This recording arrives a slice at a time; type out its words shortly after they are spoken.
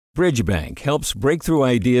Bridgebank helps breakthrough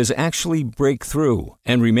ideas actually break through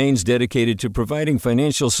and remains dedicated to providing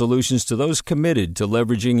financial solutions to those committed to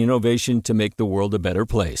leveraging innovation to make the world a better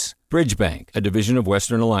place. Bridgebank, a division of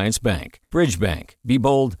Western Alliance Bank. Bridgebank. Be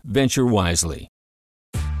bold, venture wisely.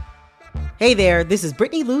 Hey there, this is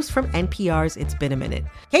Brittany Luce from NPR's It's Been a Minute.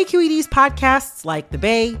 KQED's podcasts like The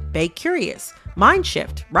Bay, Bay Curious, Mind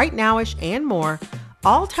Shift, Right Nowish, and more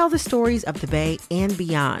all tell the stories of the Bay and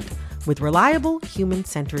beyond with reliable,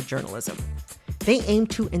 human-centered journalism. They aim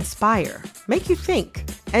to inspire, make you think,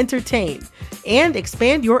 entertain, and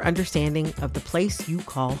expand your understanding of the place you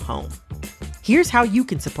call home. Here's how you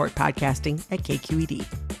can support podcasting at KQED.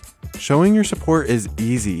 Showing your support is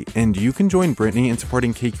easy, and you can join Brittany in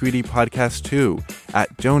supporting KQED Podcast too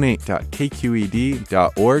at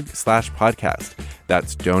donate.kqed.org/podcast.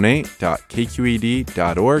 That's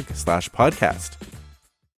donate.kqed.org/podcast.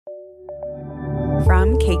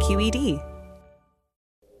 From KQED.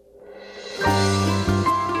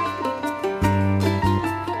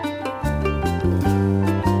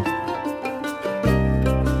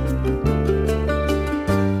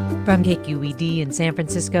 From KQED in San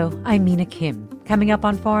Francisco, I'm Mina Kim. Coming up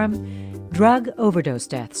on Forum, drug overdose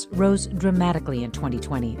deaths rose dramatically in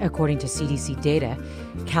 2020. According to CDC data,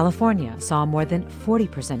 California saw more than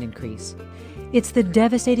 40% increase. It's the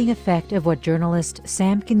devastating effect of what journalist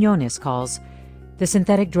Sam Quinones calls the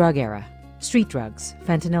synthetic drug era. Street drugs,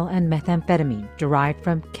 fentanyl and methamphetamine, derived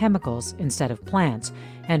from chemicals instead of plants,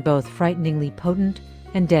 and both frighteningly potent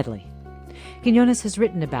and deadly. Quinones has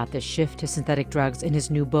written about this shift to synthetic drugs in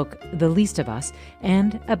his new book, The Least of Us,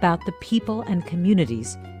 and about the people and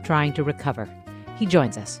communities trying to recover. He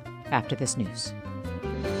joins us after this news.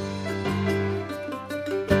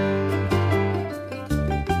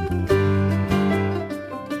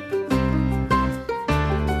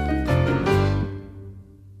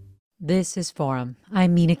 This is Forum.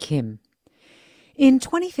 I'm Mina Kim. In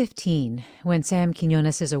 2015, when Sam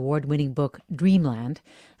Quinones' award-winning book Dreamland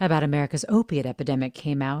about America's opiate epidemic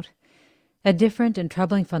came out, a different and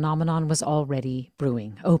troubling phenomenon was already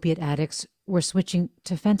brewing. Opiate addicts were switching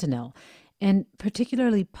to fentanyl and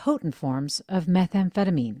particularly potent forms of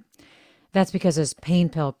methamphetamine. That's because as pain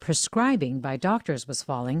pill prescribing by doctors was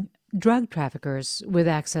falling, drug traffickers with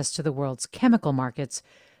access to the world's chemical markets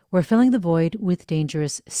were filling the void with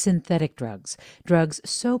dangerous synthetic drugs, drugs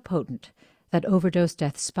so potent that overdose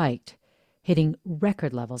deaths spiked, hitting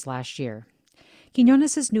record levels last year.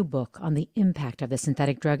 Quinones' new book on the impact of the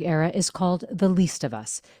synthetic drug era is called The Least of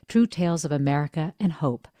Us, True Tales of America and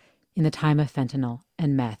Hope in the Time of Fentanyl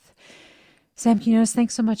and Meth. Sam Quinones,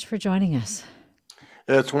 thanks so much for joining us.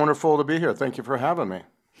 It's wonderful to be here. Thank you for having me.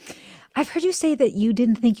 I've heard you say that you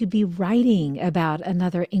didn't think you'd be writing about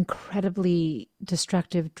another incredibly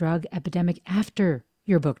destructive drug epidemic after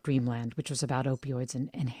your book Dreamland, which was about opioids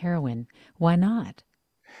and heroin. Why not?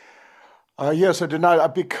 Yes, I did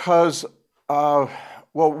not, because,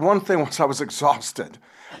 one thing was I was exhausted.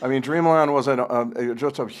 I mean, Dreamland was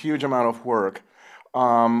just a huge amount of work.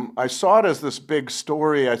 I saw it as this big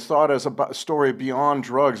story. I saw it as a story beyond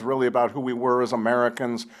drugs, really about who we were as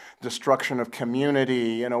Americans, destruction of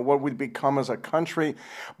community, what we'd become as a country.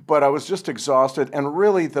 But I was just exhausted. And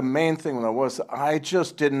really the main thing was I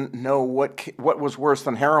just didn't know what was worse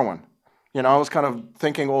than heroin. I was kind of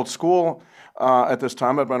thinking old school at this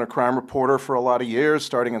time. I'd been a crime reporter for a lot of years,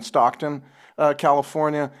 starting in Stockton,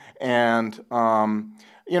 California. And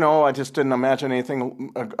I just didn't imagine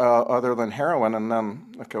anything other than heroin, and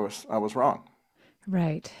then I was wrong.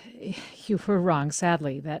 Right. You were wrong,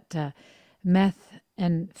 sadly, that meth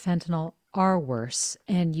and fentanyl are worse,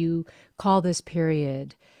 and you call this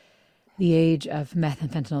period the age of meth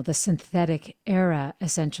and fentanyl, the synthetic era,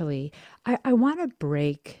 essentially. I want to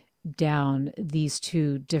break down these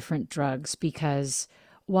two different drugs because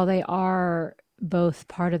while they are both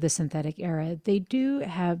part of the synthetic era, they do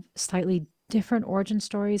have slightly different origin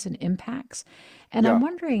stories and impacts. And I'm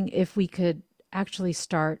wondering if we could actually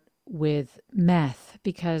start with meth,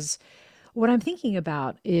 because what I'm thinking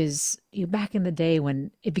about is back in the day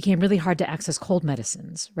when it became really hard to access cold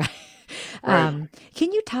medicines, right?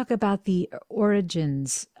 Can you talk about the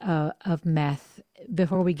origins of meth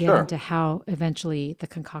before we get into how eventually the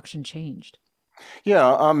concoction changed?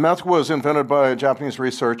 Yeah, meth was invented by a Japanese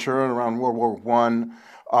researcher around World War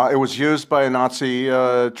I. It was used by Nazi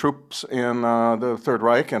troops in the Third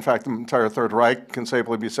Reich. In fact, the entire Third Reich can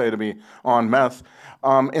safely be said to be on meth.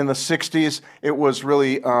 In the 60s, it was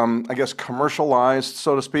really, commercialized,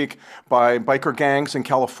 so to speak, by biker gangs in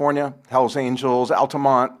California. Hell's Angels,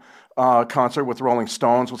 Altamont concert with Rolling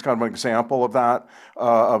Stones was kind of an example of that,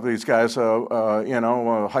 of these guys,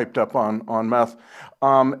 hyped up on meth.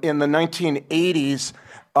 In the 1980s,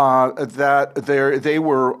 that they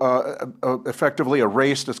were effectively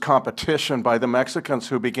erased as competition by the Mexicans,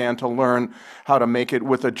 who began to learn how to make it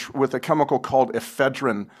with a chemical called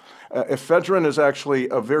ephedrine. Ephedrine is actually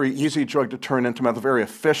a very easy drug to turn into meth, very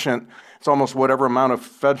efficient. It's almost whatever amount of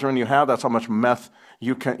ephedrine you have, that's how much meth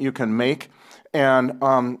you can make. And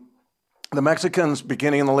the Mexicans,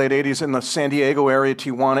 beginning in the late 80s in the San Diego area,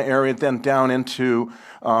 Tijuana area, then down into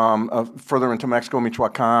further into Mexico,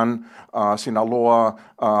 Michoacan, Sinaloa,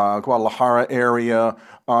 Guadalajara area,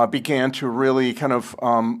 began to really kind of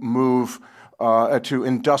move to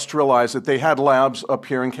industrialize it. They had labs up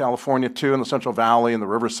here in California too, in the Central Valley and the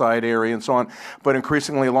Riverside area and so on. But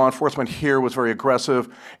increasingly, law enforcement here was very aggressive,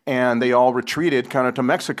 and they all retreated kind of to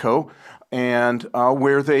Mexico, and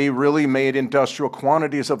where they really made industrial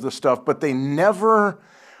quantities of the stuff, but they never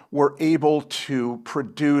were able to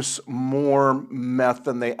produce more meth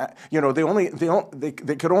than they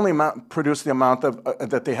could only produce the amount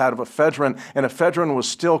that they had of ephedrine, and ephedrine was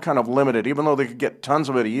still kind of limited. Even though they could get tons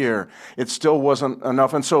of it a year, it still wasn't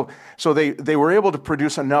enough. And so they were able to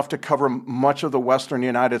produce enough to cover much of the western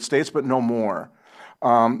United States, but no more.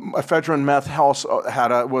 Ephedrine meth house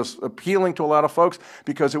was appealing to a lot of folks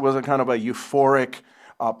because it was a kind of a euphoric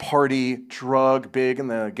party drug, big in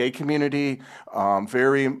the gay community,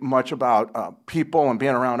 very much about people and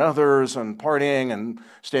being around others and partying and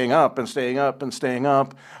staying up and staying up and staying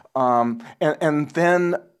up. And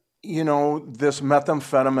then, this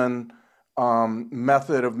methamphetamine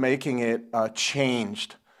method of making it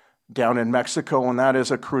changed down in Mexico, and that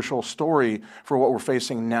is a crucial story for what we're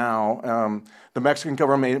facing now. The Mexican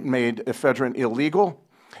government made ephedrine illegal,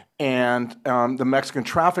 and the Mexican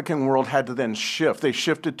trafficking world had to then shift. They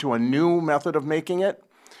shifted to a new method of making it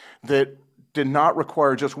that did not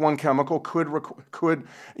require just one chemical, could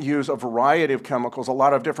use a variety of chemicals, a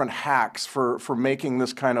lot of different hacks for making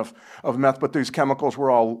this kind of meth, but these chemicals were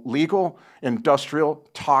all legal, industrial,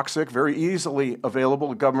 toxic, very easily available.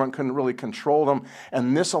 The government couldn't really control them,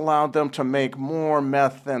 and this allowed them to make more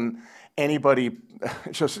meth than anybody,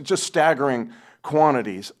 just staggering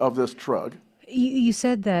quantities of this drug. You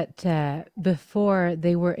said that before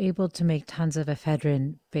they were able to make tons of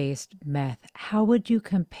ephedrine-based meth. How would you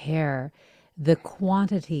compare the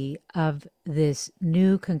quantity of this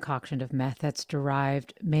new concoction of meth that's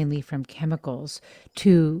derived mainly from chemicals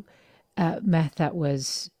to meth that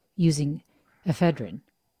was using ephedrine?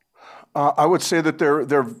 I would say that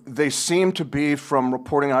they seem to be, from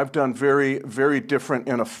reporting I've done, very, very different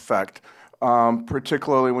in effect.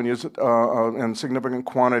 Particularly when used in significant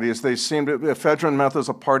quantities. Ephedrine meth is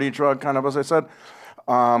a party drug, kind of, as I said,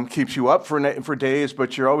 keeps you up for days,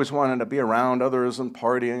 but you're always wanting to be around others and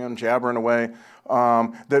partying and jabbering away.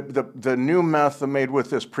 The new meth made with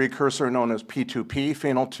this precursor known as P2P,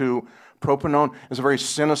 phenyl 2-propanone, is a very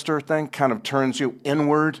sinister thing, kind of turns you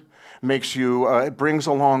inward, makes you, it brings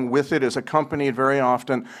along with it, is accompanied very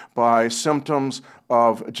often by symptoms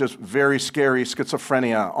of just very scary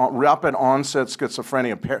schizophrenia, rapid onset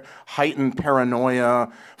schizophrenia, heightened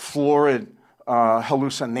paranoia, florid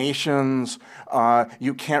hallucinations.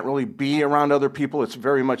 You can't really be around other people. It's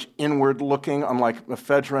very much inward looking, unlike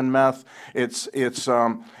ephedrine meth. It's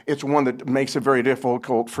one that makes it very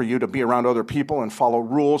difficult for you to be around other people and follow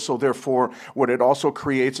rules. So therefore, what it also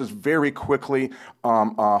creates is very quickly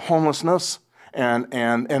homelessness.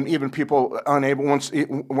 And even people unable,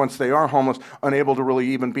 once they are homeless, unable to really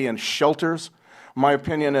even be in shelters. My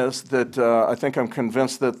opinion is that I think I'm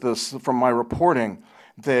convinced that this, from my reporting,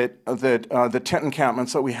 that the tent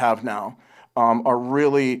encampments that we have now are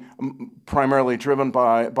really primarily driven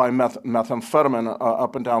by methamphetamine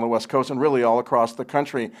up and down the West Coast and really all across the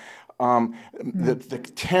country.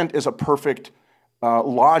 The tent is a perfect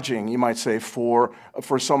lodging, you might say, for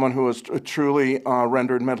someone who is truly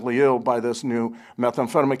rendered mentally ill by this new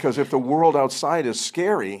methamphetamine. Because if the world outside is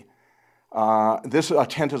scary, a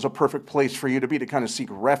tent is a perfect place for you to be, to kind of seek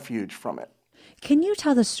refuge from it. Can you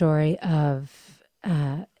tell the story of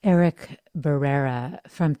Eric Barrera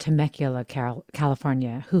from Temecula,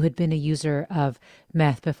 California, who had been a user of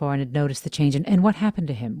meth before and had noticed the change, and what happened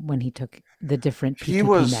to him when he took the different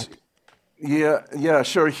P2P meth? Yeah,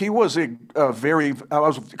 sure. He was I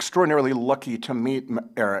was extraordinarily lucky to meet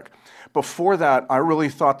Eric. Before that, I really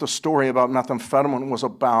thought the story about methamphetamine was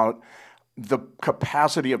about the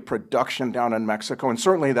capacity of production down in Mexico, and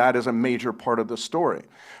certainly that is a major part of the story.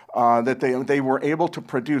 That they were able to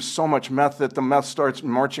produce so much meth that the meth starts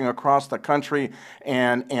marching across the country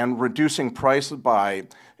and reducing prices by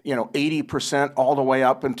 80% all the way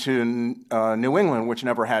up into New England, which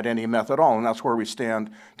never had any meth at all, and that's where we stand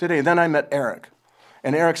today. Then I met Eric,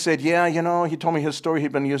 And Eric said, yeah, he told me his story.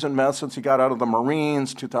 He'd been using meth since he got out of the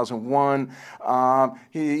Marines, 2001.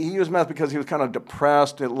 He used meth because he was kind of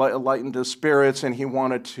depressed. It lightened his spirits, and he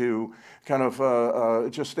wanted to kind of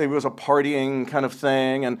it was a partying kind of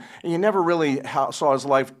thing. And he never really saw his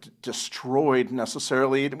life destroyed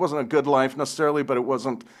necessarily. It wasn't a good life necessarily, but it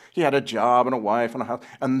wasn't. He had a job and a wife and a house.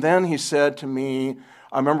 And then he said to me,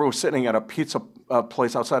 I remember we were sitting at a pizza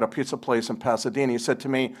place, outside a pizza place in Pasadena. He said to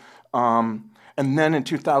me, and then in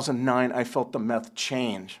 2009, I felt the meth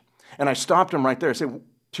change. And I stopped him right there. I said,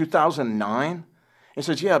 2009? He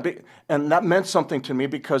says, yeah. And that meant something to me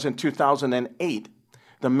because in 2008,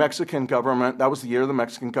 the Mexican government, that was the year the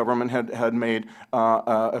Mexican government had made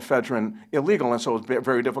ephedrine illegal, and so it was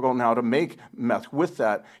very difficult now to make meth with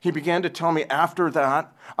that. He began to tell me after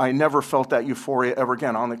that, I never felt that euphoria ever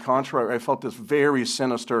again. On the contrary, I felt this very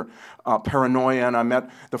sinister paranoia,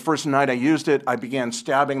 and the first night I used it, I began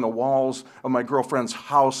stabbing the walls of my girlfriend's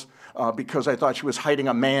house because I thought she was hiding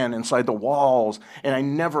a man inside the walls, and I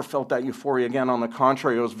never felt that euphoria again. On the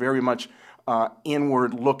contrary, it was very much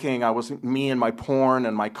inward looking. I was me and my porn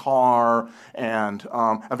and my car, and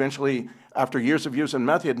eventually, after years of using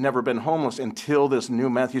meth, he had never been homeless until this new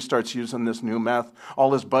meth. He starts using this new meth.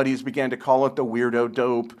 All his buddies began to call it the weirdo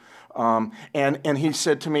dope. And he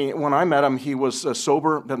said to me, when I met him, he was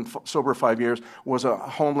sober, been sober 5 years, was a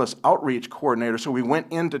homeless outreach coordinator. So we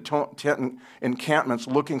went into tent encampments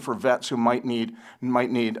looking for vets who might need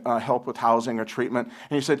help with housing or treatment.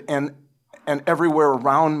 And he said, and everywhere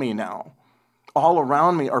around me now, all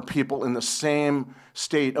around me are people in the same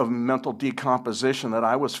state of mental decomposition that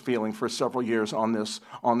I was feeling for several years on this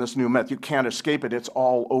new meth. You can't escape it. It's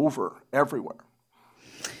all over, everywhere.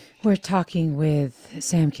 We're talking with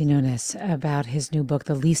Sam Quinones about his new book,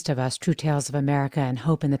 The Least of Us, True Tales of America and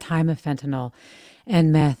Hope in the Time of Fentanyl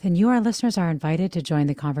and Meth. And you, our listeners, are invited to join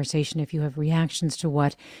the conversation if you have reactions to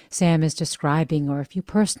what Sam is describing, or if you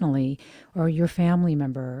personally or your family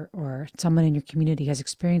member or someone in your community has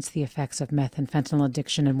experienced the effects of meth and fentanyl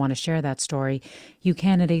addiction and want to share that story. You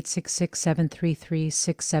can at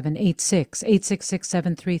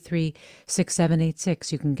 866-733-6786,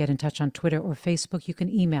 866-733-6786. You can get in touch on Twitter or Facebook. You can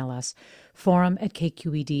email us,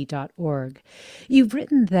 forum@kqed.org. You've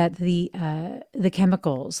written that the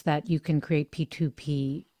chemicals that you can create P2P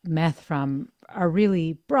meth from are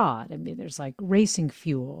really broad. I mean, there's like racing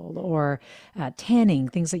fuel or tanning,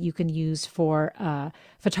 things that you can use for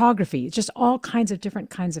photography, just all kinds of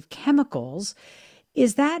different kinds of chemicals.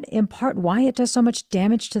 Is that in part why it does so much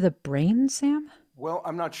damage to the brain, Sam? Well,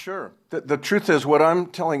 I'm not sure. The truth is, what I'm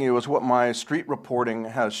telling you is what my street reporting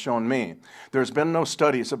has shown me. There's been no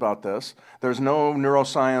studies about this. There's no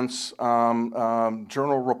neuroscience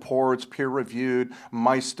journal reports, peer-reviewed,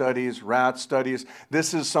 mice studies, rat studies.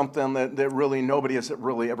 This is something that really nobody has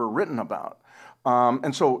really ever written about.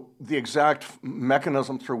 And so the exact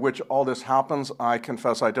mechanism through which all this happens, I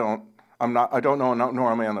confess I don't know,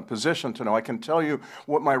 nor am I in a position to know. I can tell you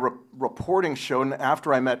what my reporting showed, and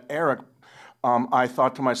after I met Eric, I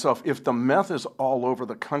thought to myself, if the meth is all over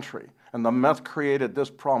the country and the meth created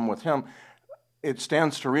this problem with him, it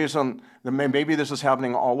stands to reason that maybe this is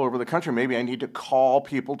happening all over the country. Maybe I need to call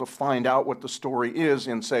people to find out what the story is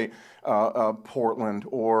in, say, Portland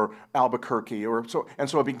or Albuquerque, so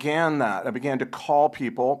I began that. I began to call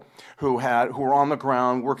people who were on the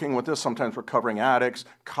ground working with this, sometimes recovering addicts,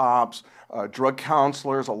 cops, drug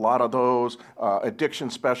counselors, a lot of those, addiction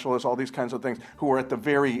specialists, all these kinds of things, who were at the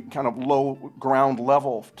very kind of low ground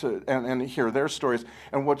level and hear their stories.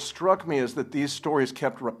 And what struck me is that these stories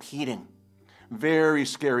kept repeating. Very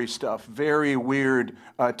scary stuff, very weird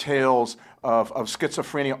tales of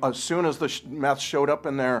schizophrenia. As soon as the meth showed up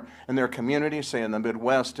in their community, say in the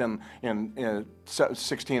Midwest in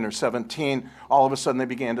 16 or 17, all of a sudden they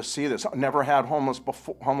began to see this. Never had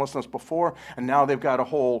homelessness before, and now they've got a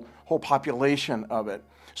whole population of it.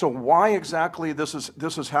 So why exactly this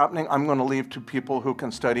is happening, I'm going to leave to people who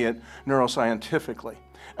can study it neuroscientifically.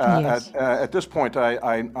 Yes. At this point,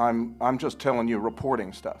 I'm just telling you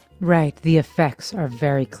reporting stuff. Right. The effects are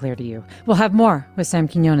very clear to you. We'll have more with Sam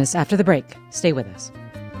Quinones after the break. Stay with us.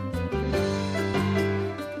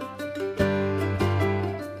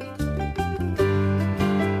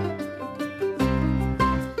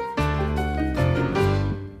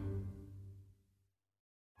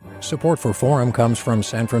 Support for Forum comes from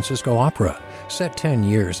San Francisco Opera. Set 10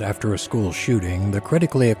 years after a school shooting, the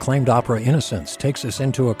critically acclaimed opera Innocence takes us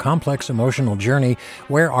into a complex emotional journey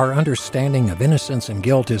where our understanding of innocence and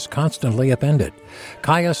guilt is constantly upended.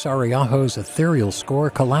 Kaya Sariaho's ethereal score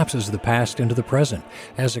collapses the past into the present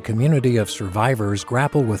as a community of survivors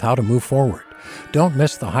grapple with how to move forward. Don't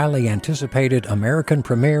miss the highly anticipated American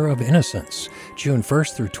premiere of Innocence, June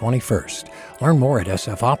 1st through 21st. Learn more at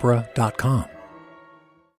sfopera.com.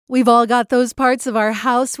 We've all got those parts of our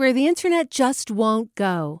house where the internet just won't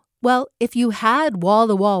go. Well, if you had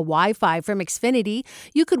wall-to-wall Wi-Fi from Xfinity,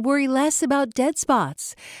 you could worry less about dead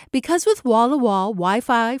spots. Because with wall-to-wall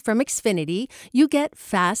Wi-Fi from Xfinity, you get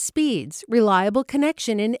fast speeds, reliable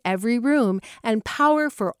connection in every room, and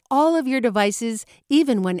power for all of your devices,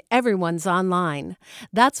 even when everyone's online.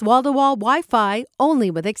 That's wall-to-wall Wi-Fi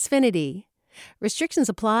only with Xfinity. Restrictions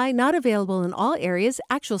apply, not available in all areas.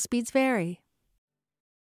 Actual speeds vary.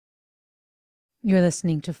 You're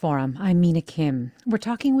listening to Forum. I'm Mina Kim. We're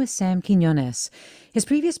talking with Sam Quinones. His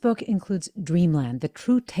previous book includes Dreamland, the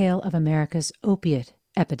true tale of America's opiate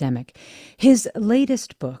epidemic. His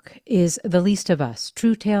latest book is The Least of Us,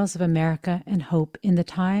 True Tales of America and Hope in the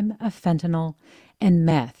Time of Fentanyl and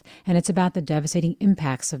Meth. And it's about the devastating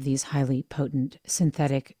impacts of these highly potent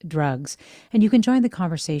synthetic drugs. And you can join the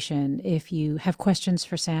conversation if you have questions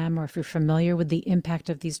for Sam or if you're familiar with the impact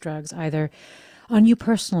of these drugs, either on you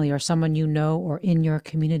personally or someone you know or in your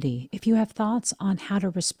community. If you have thoughts on how to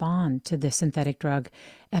respond to the synthetic drug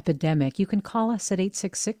epidemic, you can call us at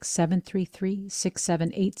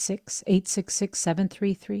 866-733-6786,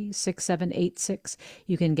 866-733-6786.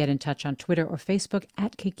 You can get in touch on Twitter or Facebook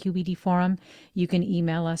at KQED Forum. You can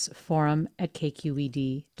email us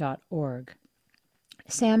forum@kqed.org.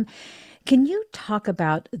 Sam, can you talk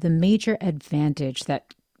about the major advantage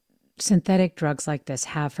that synthetic drugs like this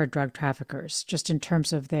have for drug traffickers, just in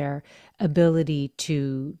terms of their ability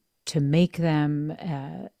to make them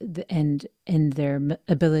and their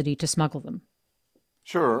ability to smuggle them?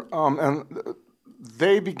 Sure. And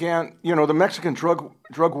they began, the Mexican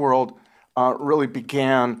drug world really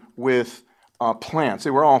began with plants. They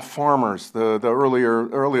were all farmers. The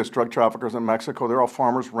earliest drug traffickers in Mexico, they're all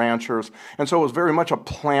farmers, ranchers. And so it was very much a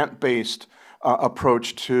plant-based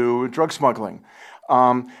approach to drug smuggling.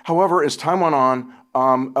 However, as time went on,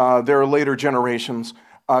 their later generations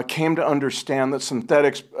came to understand that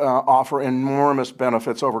synthetics offer enormous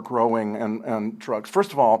benefits over growing and drugs.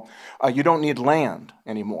 First of all, you don't need land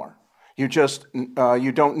anymore. You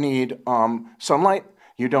don't need sunlight.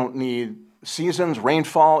 You don't need seasons,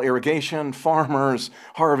 rainfall, irrigation, farmers,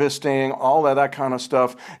 harvesting, all of that kind of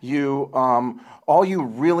stuff. All you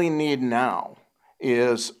really need now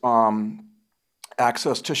is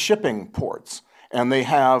access to shipping ports. And they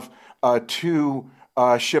have two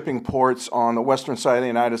shipping ports on the western side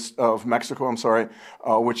of Mexico,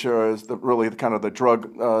 which is really the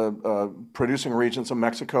drug producing regions of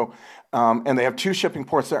Mexico. And they have two shipping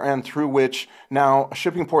ports there, and through which now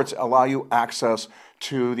shipping ports allow you access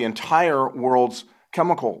to the entire world's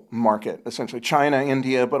chemical market, essentially China,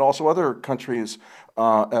 India, but also other countries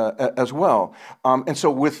as well. And so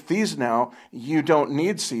with these now, you don't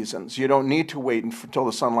need seasons. You don't need to wait until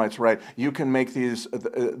the sunlight's right. You can make these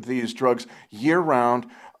drugs year-round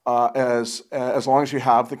as long as you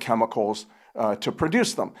have the chemicals to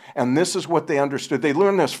produce them. And this is what they understood. They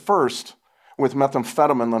learned this first with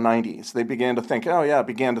methamphetamine in the 90s. They began to think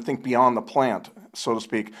beyond the plant, so to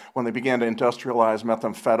speak, when they began to industrialize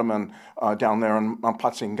methamphetamine down there in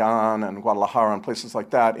Apatzingán and Guadalajara and places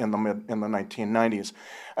like that in the 1990s.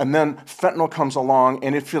 And then fentanyl comes along,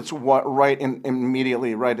 and it fits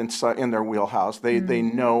immediately right in their wheelhouse. They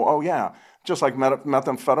know, just like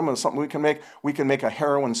methamphetamine is something we can make. We can make a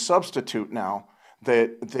heroin substitute now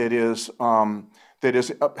that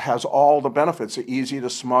has all the benefits, easy to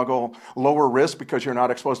smuggle, lower risk because you're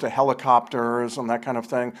not exposed to helicopters and that kind of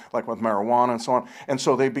thing, like with marijuana and so on. And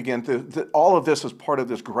so they begin all of this is part of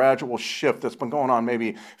this gradual shift that's been going on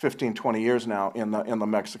maybe 15, 20 years now in the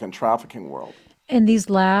Mexican trafficking world. And these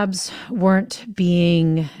labs weren't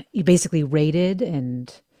being basically raided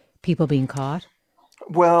and people being caught?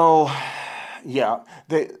 Well, yeah.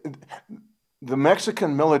 The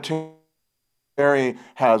Mexican military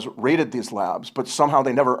has raided these labs, but somehow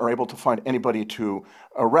they never are able to find anybody to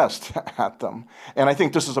arrest at them. And I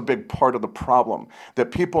think this is a big part of the problem, that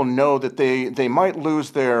people know that they might lose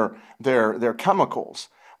their chemicals,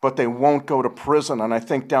 but they won't go to prison. And I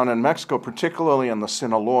think down in Mexico, particularly in the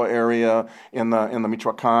Sinaloa area, in the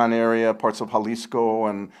Michoacán area, parts of Jalisco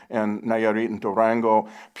and Nayarit and Durango,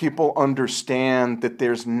 people understand that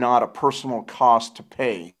there's not a personal cost to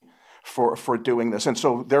pay for doing this. And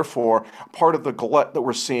so therefore, part of the glut that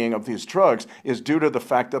we're seeing of these drugs is due to the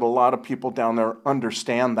fact that a lot of people down there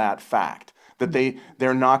understand that fact, that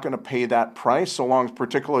they're not going to pay that price so long,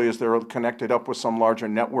 particularly as they're connected up with some larger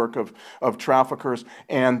network of traffickers,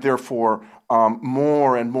 and therefore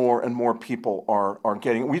more and more and more people are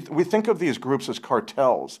getting. We think of these groups as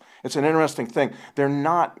cartels. It's an interesting thing. They're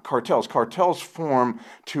not cartels. Cartels form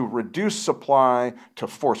to reduce supply, to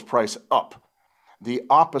force price up. The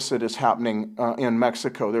opposite is happening in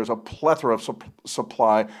Mexico. There's a plethora of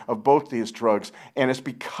supply of both these drugs, and it's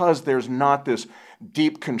because there's not this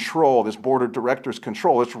deep control, this board of directors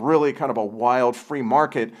control. It's really kind of a wild free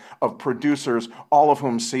market of producers, all of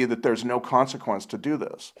whom see that there's no consequence to do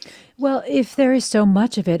this. Well, if there is so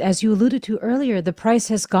much of it, as you alluded to earlier, the price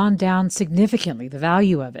has gone down significantly, the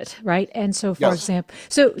value of it, right? And so, for example,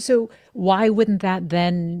 so why wouldn't that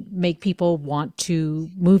then make people want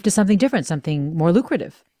to move to something different, something more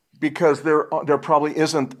lucrative? Because there probably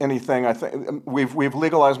isn't anything. I think we've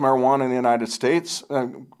legalized marijuana in the United States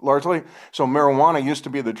largely. So marijuana used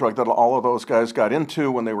to be the drug that all of those guys got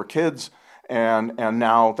into when they were kids, and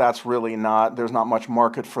now that's really not. There's not much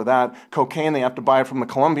market for that. Cocaine, they have to buy it from the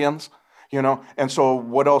Colombians, And so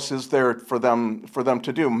what else is there for them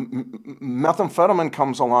to do? Methamphetamine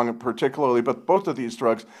comes along particularly, but both of these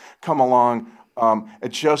drugs come along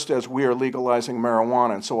just as we are legalizing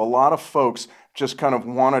marijuana, and so a lot of folks just kind of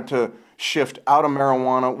wanted to shift out of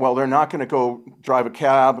marijuana. Well, they're not going to go drive a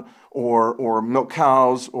cab or milk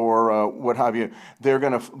cows or what have you. They're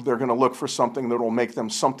going to look for something that will make them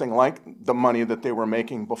something like the money that they were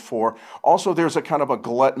making before. Also, there's a kind of a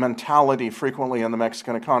glut mentality frequently in the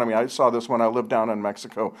Mexican economy. I saw this when I lived down in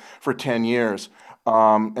Mexico for 10 years.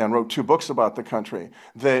 And wrote 2 books about the country,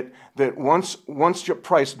 that once your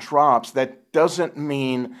price drops, that doesn't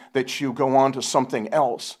mean that you go on to something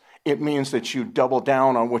else. It means that you double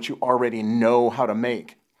down on what you already know how to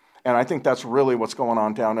make. And I think that's really what's going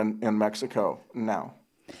on down in Mexico now.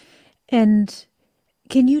 And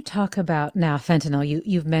can you talk about now fentanyl?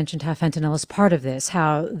 You've mentioned how fentanyl is part of this,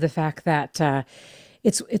 how the fact that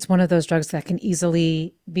it's one of those drugs that can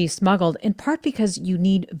easily be smuggled, in part because you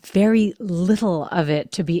need very little of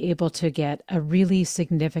it to be able to get a really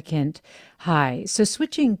significant high. So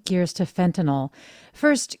switching gears to fentanyl,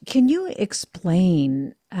 first, can you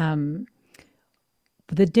explain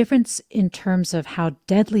the difference in terms of how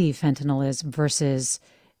deadly fentanyl is versus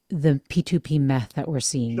the P2P meth that we're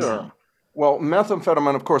seeing now? Well,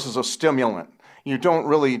 methamphetamine, of course, is a stimulant. You don't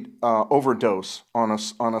really overdose on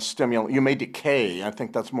a stimulant. You may decay. I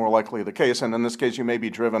think that's more likely the case. And in this case, you may be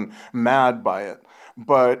driven mad by it.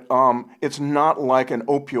 But it's not like an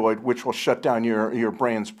opioid, which will shut down your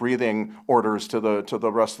brain's breathing orders to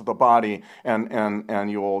the rest of the body, and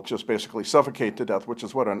you will just basically suffocate to death, which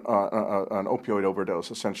is what an opioid overdose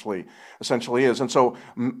essentially is. And so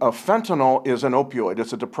fentanyl is an opioid.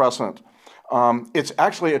 It's a depressant. It's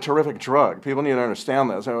actually a terrific drug. People need to understand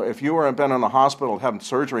this. If you were been in the hospital having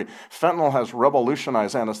surgery, fentanyl has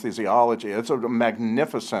revolutionized anesthesiology. It's a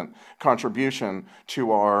magnificent contribution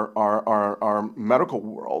to our medical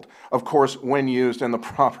world. Of course, when used in the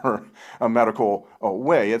proper medical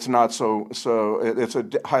way, it's not so. It's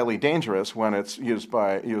highly dangerous when it's used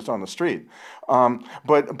on the street.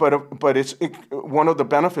 But it's one of the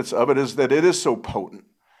benefits of it is that it is so potent.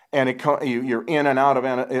 And you're in and out of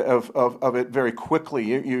it very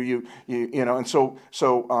quickly. And so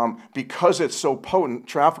because it's so potent,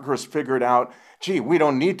 traffickers figured out, gee, we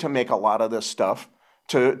don't need to make a lot of this stuff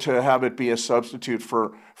to have it be a substitute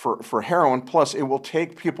for heroin. Plus, it will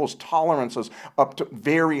take people's tolerances up to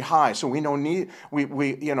very high. So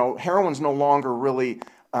heroin's no longer really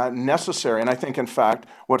necessary. And I think, in fact,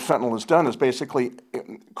 what fentanyl has done is basically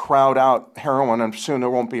crowd out heroin, and soon there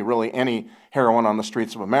won't be really any heroin on the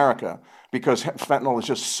streets of America, because fentanyl is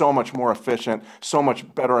just so much more efficient, so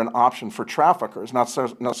much better an option for traffickers, not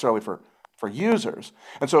necessarily for users.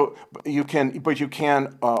 And so you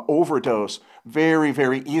can overdose very,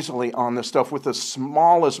 very easily on this stuff with the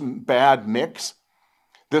smallest bad mix.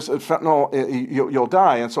 This fentanyl, you'll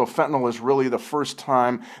die. And so fentanyl is really the first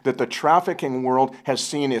time that the trafficking world has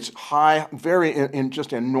seen its high,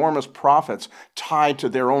 just enormous profits tied to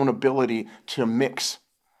their own ability to mix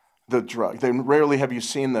the drug. They rarely have you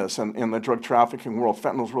seen this in the drug trafficking world.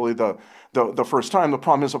 Fentanyl is really the first time. The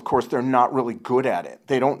problem is, of course, they're not really good at it.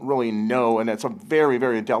 They don't really know, and it's a very,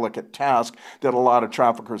 very delicate task that a lot of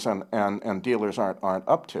traffickers and dealers aren't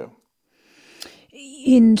up to.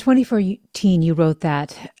 In 2014, you wrote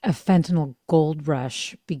that a fentanyl gold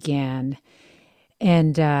rush began.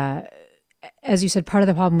 And as you said, part of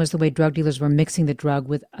the problem was the way drug dealers were mixing the drug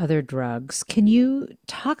with other drugs. Can you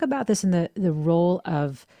talk about this in the role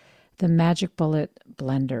of the magic bullet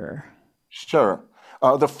blender? Sure.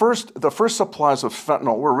 The first supplies of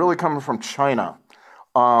fentanyl were really coming from China.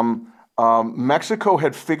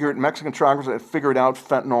 Mexican traffickers had figured out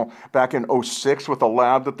fentanyl back in '06 with a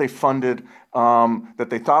lab that they funded, that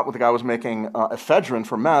they thought the guy was making ephedrine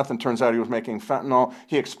for meth, and turns out he was making fentanyl.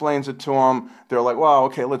 He explains it to them. They're like, well,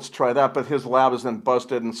 okay, let's try that. But his lab is then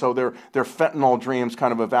busted, and so their fentanyl dreams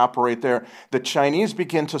kind of evaporate there. The Chinese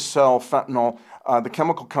begin to sell fentanyl, the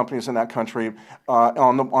chemical companies in that country,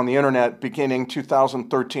 on the internet beginning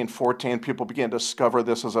 2013-14. People began to discover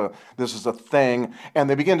this is a thing, and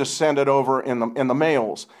they begin to send it over in the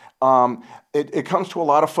mails. It comes to a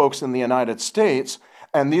lot of folks in the United States,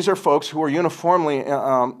 and these are folks who are uniformly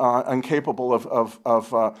incapable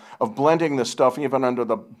of blending this stuff even under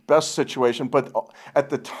the best situation. But at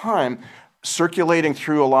the time, circulating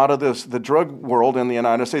through a lot of the drug world in the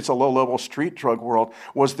United States, a low-level street drug world,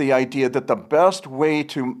 was the idea that the best way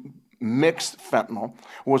to mix fentanyl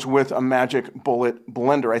was with a magic bullet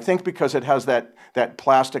blender. I think because it has that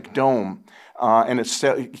plastic dome, and it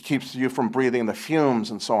keeps you from breathing the fumes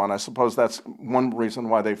and so on. I suppose that's one reason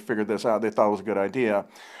why they figured this out. They thought it was a good idea.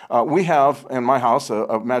 We have, in my house,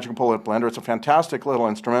 a magic bullet blender. It's a fantastic little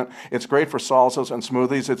instrument. It's great for salsas and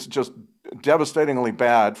smoothies. It's just devastatingly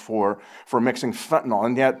bad for mixing fentanyl,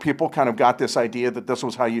 and yet people kind of got this idea that this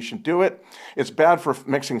was how you should do it. It's bad for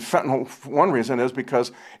mixing fentanyl. One reason is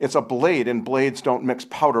because it's a blade, and blades don't mix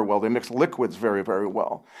powder well. They mix liquids very, very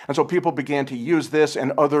well. And so people began to use this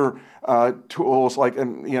and other tools like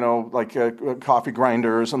coffee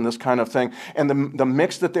grinders and this kind of thing. And the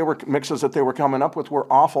mixes that they were coming up with were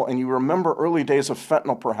awful. And you remember early days of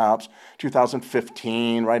fentanyl, perhaps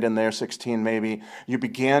 2015, right in there, 16 maybe. You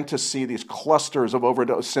began to see these clusters of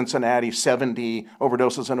overdose. Cincinnati, 70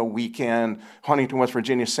 overdoses in a weekend. Huntington, West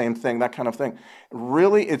Virginia, same thing, that kind of thing.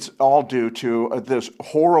 Really, it's all due to this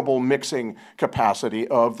horrible mixing capacity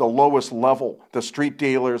of the lowest level, the street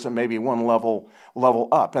dealers, and maybe one level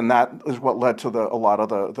up. And that is what led to a lot of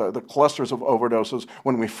the clusters of overdoses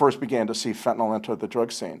when we first began to see fentanyl enter the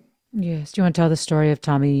drug scene. Yes. Do you want to tell the story of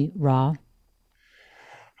Tommy Rao?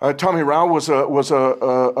 Tommy Rao was a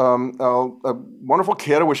wonderful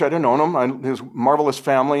kid. I wish I'd have known him. His marvelous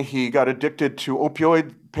family. He got addicted to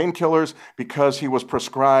opioid painkillers because he was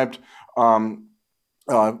prescribed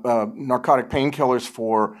narcotic painkillers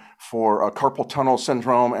for carpal tunnel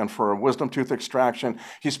syndrome and for wisdom tooth extraction.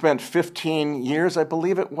 He spent 15 years, I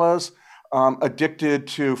believe it was, addicted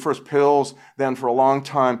to first pills, then for a long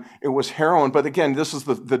time it was heroin. But again, this is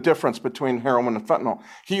the difference between heroin and fentanyl.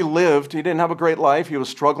 He didn't have a great life. He was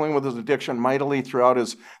struggling with his addiction mightily throughout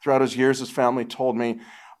his years, his family told me,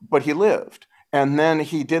 but he lived. And then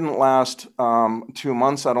he didn't last 2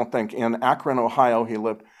 months, I don't think. In Akron, Ohio, he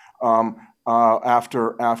lived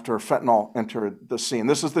after fentanyl entered the scene.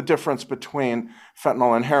 This is the difference between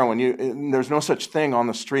fentanyl and heroin. There's no such thing on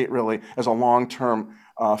the street, really, as a long-term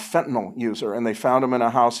fentanyl user. And they found him in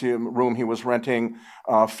a room he was renting,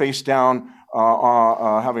 face down,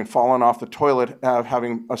 having fallen off the toilet,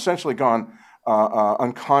 having essentially gone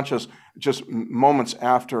unconscious just moments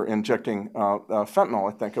after injecting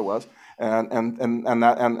fentanyl, I think it was. And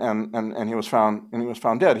he was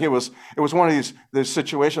found dead. It was one of these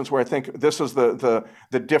situations where I think this is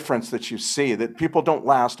the difference that you see, that people don't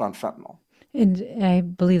last on fentanyl. And I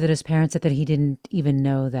believe that his parents said that he didn't even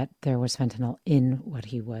know that there was fentanyl in what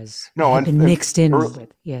he was mixed in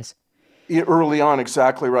with. Yes. Early on,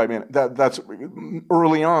 exactly right. I mean, that's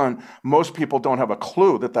early on. Most people don't have a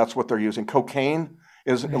clue that that's what they're using. Cocaine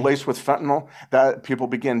is laced with fentanyl. That people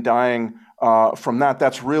begin dying from that.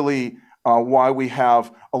 That's really why we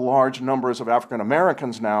have a large numbers of African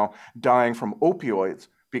Americans now dying from opioids,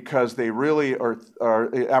 because they really are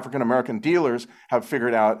African American dealers have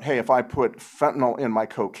figured out, hey, if I put fentanyl in my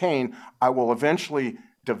cocaine, I will eventually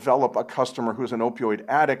develop a customer who's an opioid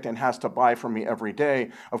addict and has to buy from me every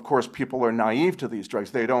day. Of course, people are naive to these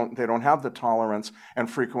drugs. They don't have the tolerance, and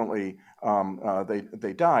frequently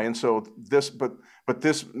they die. And so but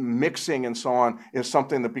this mixing and so on is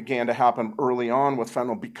something that began to happen early on with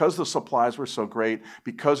fentanyl because the supplies were so great,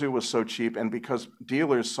 because it was so cheap, and because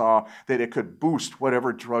dealers saw that it could boost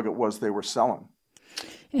whatever drug it was they were selling.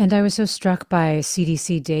 And I was so struck by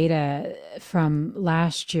CDC data from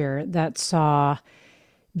last year that saw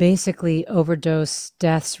basically overdose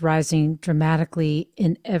deaths rising dramatically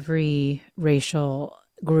in every racial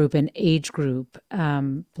group and age group,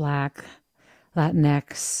 Black,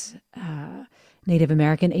 Latinx, Native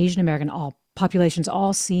American, Asian American, all populations,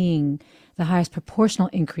 all seeing the highest proportional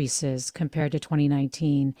increases compared to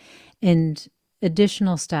 2019. And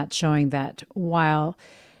additional stats showing that while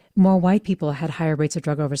more white people had higher rates of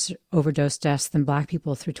drug overdose deaths than Black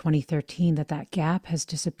people through 2013, that gap has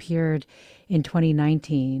disappeared in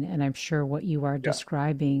 2019. And I'm sure what you are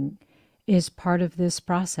describing is part of this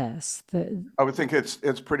process? I would think it's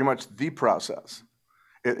pretty much the process.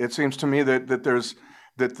 It seems to me that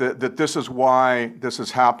this is why this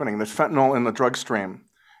is happening. That fentanyl in the drug stream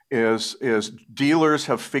is dealers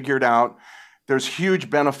have figured out there's huge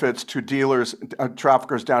benefits to dealers,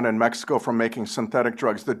 traffickers down in Mexico from making synthetic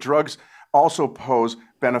drugs. The drugs also pose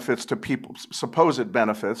benefits to people, supposed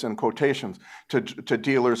benefits in quotations, to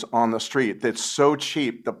dealers on the street. It's so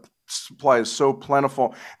cheap, the supply is so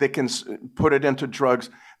plentiful, they can put it into drugs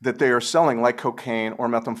that they are selling, like cocaine or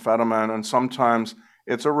methamphetamine, and sometimes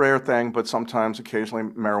it's a rare thing, but sometimes occasionally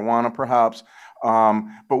marijuana perhaps.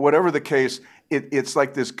 But whatever the case, it's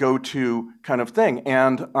like this go-to kind of thing.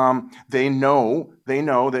 And they know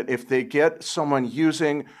that if they get someone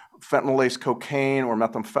using fentanyl-laced cocaine or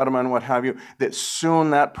methamphetamine, what have you, that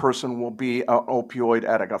soon that person will be an opioid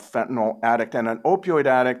addict, a fentanyl addict. And an opioid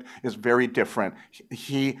addict is very different.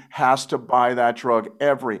 He has to buy that drug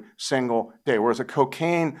every single day, whereas a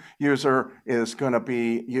cocaine user is going to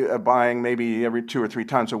be buying maybe every 2 or 3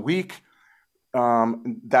 times a week.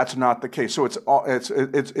 That's not the case. So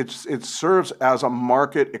it serves as a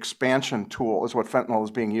market expansion tool, is what fentanyl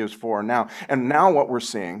is being used for now. And now what we're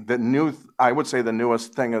seeing, I would say the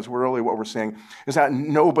newest thing is really what we're seeing is that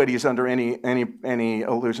nobody's under any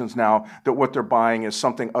illusions now that what they're buying is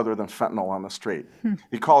something other than fentanyl on the street.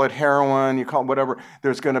 You call it heroin, you call it whatever,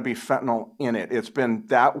 there's going to be fentanyl in it. It's been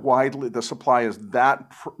that widely, the supply is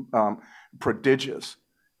that prodigious.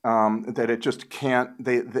 That it just can't.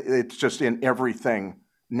 It's just in everything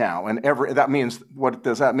now, and that means, what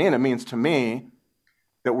does that mean? It means to me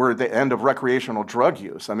that we're at the end of recreational drug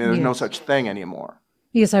use. I mean, there's no such thing anymore.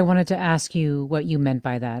 Yes, I wanted to ask you what you meant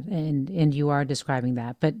by that, and you are describing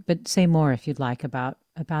that, but say more if you'd like about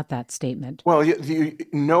that statement. Well,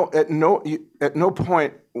 at no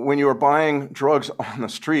point when you are buying drugs on the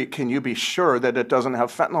street can you be sure that it doesn't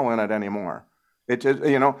have fentanyl in it anymore.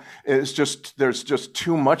 It's just, there's just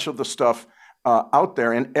too much of the stuff out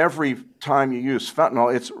there, and every time you use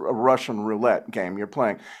fentanyl, it's a Russian roulette game you're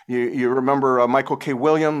playing. You remember Michael K.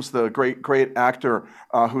 Williams, the great actor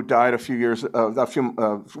who died a few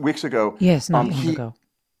weeks ago. Yes, not long ago.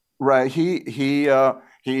 Right. He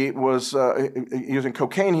was using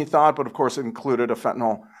cocaine, he thought, but of course it included a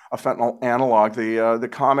fentanyl analog. The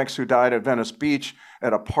comics who died at Venice Beach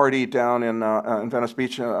at a party down in Venice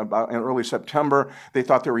Beach about in early September, they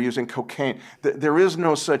thought they were using cocaine. There is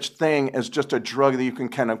no such thing as just a drug that you can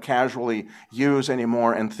kind of casually use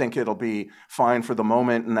anymore and think it'll be fine for the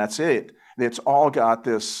moment and that's it. It's all got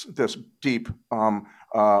this deep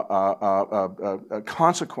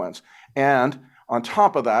consequence. And on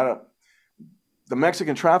top of that, the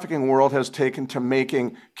Mexican trafficking world has taken to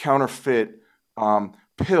making counterfeit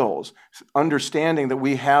pills, understanding that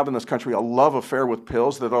we have in this country a love affair with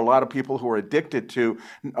pills, that a lot of people who are addicted to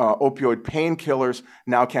opioid painkillers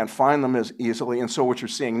now can't find them as easily. And so what you're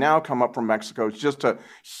seeing now come up from Mexico is just a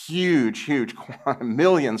huge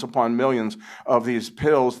millions upon millions of these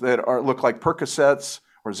pills that look like Percocets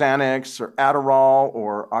or Xanax or Adderall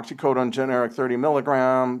or oxycodone generic 30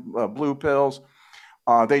 milligram blue pills.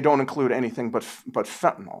 They don't include anything but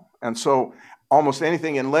fentanyl. And so almost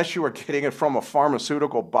anything, unless you are getting it from a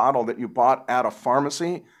pharmaceutical bottle that you bought at a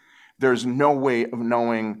pharmacy, there's no way of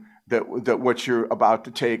knowing that what you're about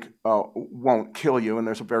to take won't kill you, and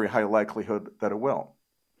there's a very high likelihood that it will.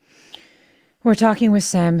 We're talking with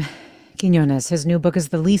Sam Quinones. His new book is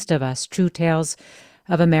The Least of Us, True Tales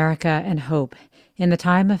of America and Hope in the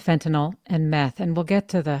Time of Fentanyl and Meth. And we'll get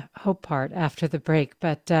to the hope part after the break.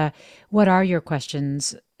 But what are your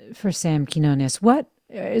questions for Sam Quinones? What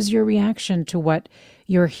is your reaction to what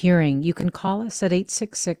you're hearing? You can call us at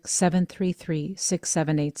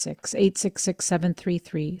 866-733-6786,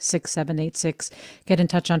 866-733-6786. Get in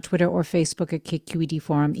touch on Twitter or Facebook at KQED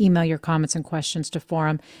Forum. Email your comments and questions to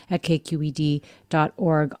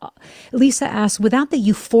forum@kqed.org. Lisa asks, without the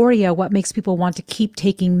euphoria, what makes people want to keep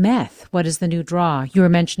taking meth? What is the new draw? You were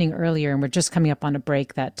mentioning earlier, and we're just coming up on a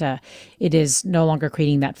break, that it is no longer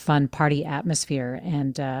creating that fun party atmosphere.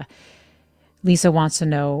 And Lisa wants to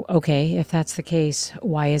know, okay, if that's the case,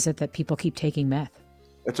 why is it that people keep taking meth?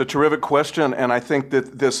 It's a terrific question, and I think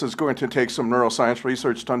that this is going to take some neuroscience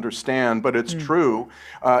research to understand, but it's true.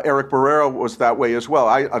 Eric Barrera was that way as well.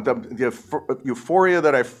 The euphoria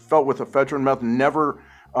that I felt with ephedrine meth never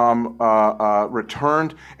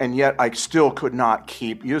returned, and yet I still could not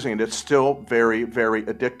keep using it. It's still very, very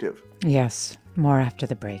addictive. Yes, more after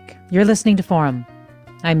the break. You're listening to Forum.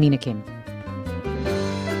 I'm Mina Kim.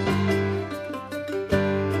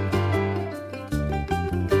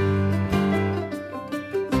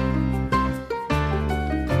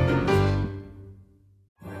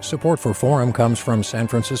 Support for Forum comes from San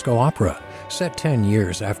Francisco Opera. Set 10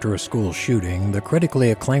 years after a school shooting, the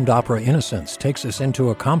critically acclaimed opera Innocence takes us into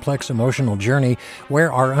a complex emotional journey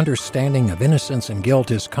where our understanding of innocence and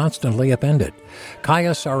guilt is constantly upended.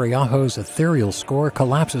 Kaya Sariaho's ethereal score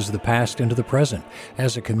collapses the past into the present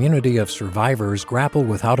as a community of survivors grapple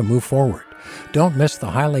with how to move forward. Don't miss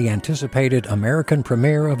the highly anticipated American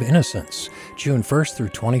premiere of Innocence, June 1st through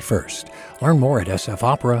 21st. Learn more at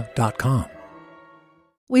sfopera.com.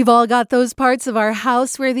 We've all got those parts of our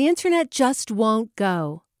house where the internet just won't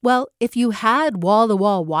go. Well, if you had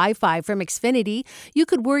wall-to-wall Wi-Fi from Xfinity, you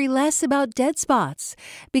could worry less about dead spots.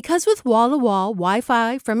 Because with wall-to-wall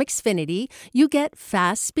Wi-Fi from Xfinity, you get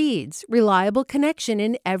fast speeds, reliable connection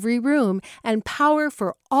in every room, and power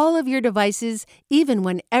for all of your devices, even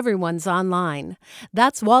when everyone's online.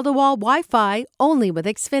 That's wall-to-wall Wi-Fi only with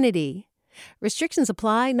Xfinity. Restrictions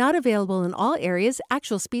apply, not available in all areas.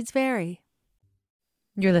 Actual speeds vary.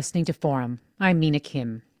 You're listening to Forum. I'm Mina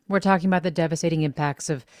Kim. We're talking about the devastating impacts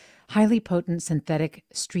of highly potent synthetic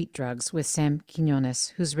street drugs with Sam Quinones,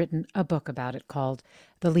 who's written a book about it called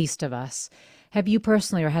The Least of Us. Have you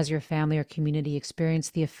personally or has your family or community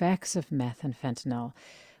experienced the effects of meth and fentanyl?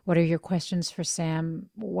 What are your questions for Sam?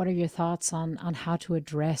 What are your thoughts on how to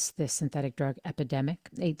address this synthetic drug epidemic?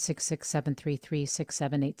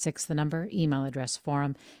 866-733-6786, the number. Email address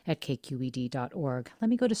forum@kqed.org. Let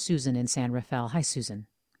me go to Susan in San Rafael. Hi, Susan.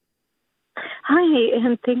 Hi,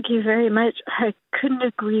 and thank you very much. I couldn't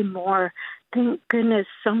agree more. Thank goodness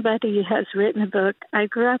somebody has written a book. I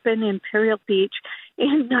grew up in Imperial Beach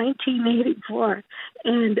in 1984,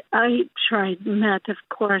 and I tried meth, of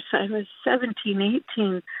course. I was 17,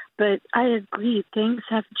 18, but I agree, things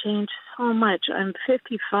have changed so much. I'm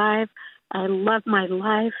 55. I love my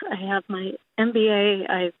life. I have my MBA.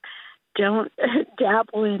 I don't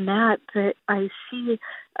dabble in that, but I see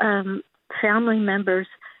family members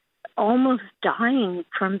almost dying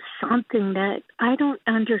from something that I don't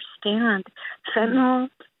understand. Fentanyl,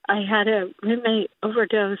 I had a roommate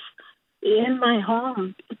overdose in my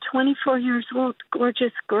home, 24 years old,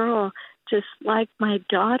 gorgeous girl, just like my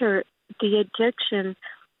daughter. The addiction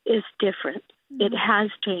is different. It has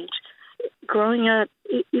changed. Growing up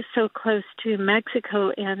so close to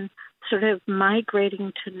Mexico and sort of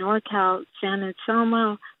migrating to NorCal, San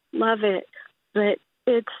Anselmo, love it, but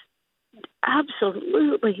it's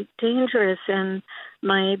absolutely dangerous. And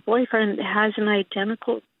my boyfriend has an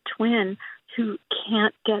identical twin who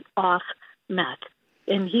can't get off meth,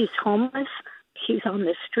 and he's homeless. He's on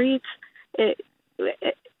the streets.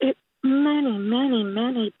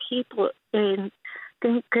 Many people. And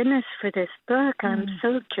thank goodness for this book. I'm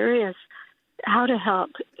so curious how to help.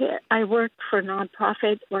 I work for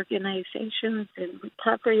nonprofit organizations and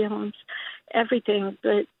recovery homes, everything,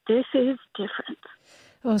 but this is different.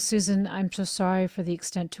 Oh, Susan, I'm so sorry for the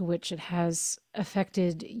extent to which it has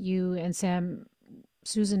affected you and Sam.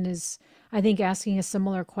 Susan is, I think, asking a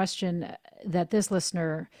similar question that this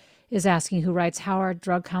listener is asking, who writes, how are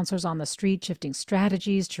drug counselors on the street shifting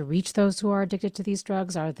strategies to reach those who are addicted to these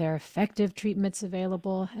drugs? Are there effective treatments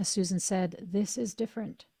available? As Susan said, this is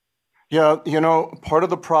different. Yeah, part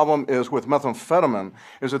of the problem is with methamphetamine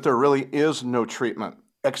is that there really is no treatment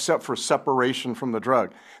except for separation from the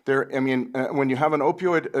drug. When you have an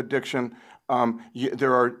opioid addiction,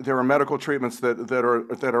 there are medical treatments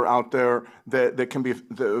that are out there that can be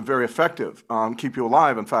very effective, keep you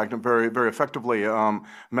alive. In fact, and very very effectively,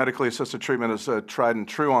 medically assisted treatment is tried and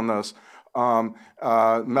true on this.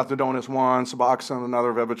 Methadone is one, Suboxone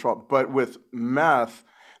another, Vivitrol. But with meth,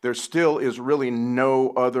 there still is really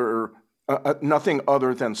no other, nothing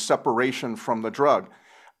other than separation from the drug.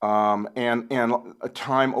 And a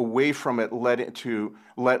time away from it,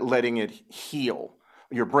 letting it heal,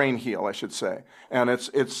 your brain heal, I should say, and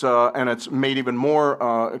it's made even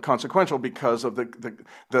more consequential because of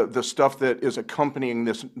the stuff that is accompanying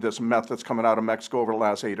this meth that's coming out of Mexico over the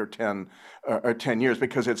last 8 or 10 years,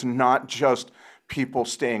 because it's not just people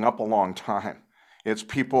staying up a long time, it's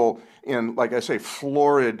people in, like I say,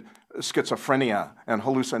 florid schizophrenia and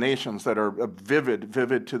hallucinations that are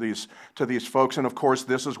vivid to these folks. And of course,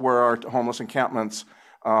 this is where our homeless encampments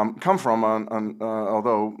come from,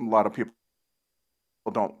 although a lot of people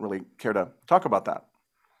don't really care to talk about that.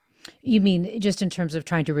 You mean just in terms of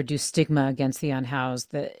trying to reduce stigma against the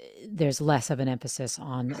unhoused, that there's less of an emphasis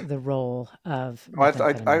on the role of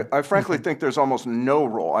I frankly think there's almost no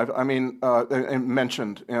role.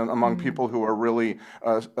 Mentioned among people who are really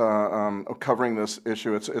covering this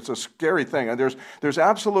issue. It's a scary thing, and there's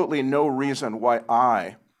absolutely no reason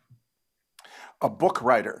why a book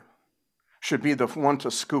writer, should be the one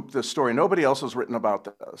to scoop this story. Nobody else has written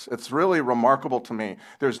about this. It's really remarkable to me.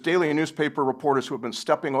 There's daily newspaper reporters who have been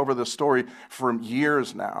stepping over this story for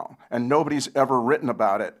years now, and nobody's ever written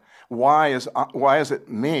about it. Why is it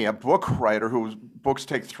me, a book writer whose books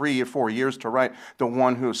take 3 or 4 years to write, the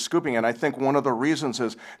one who's scooping it? I think one of the reasons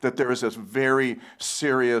is that there is this very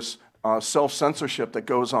serious self-censorship that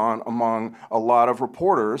goes on among a lot of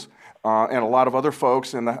reporters and a lot of other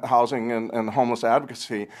folks in the housing and homeless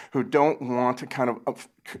advocacy who don't want to kind of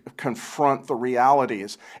confront the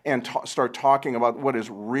realities and start talking about what is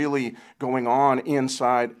really going on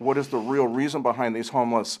inside, what is the real reason behind these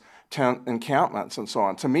homeless tent encampments and so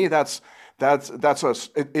on. To me,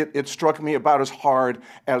 it struck me about as hard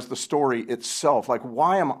as the story itself. Like,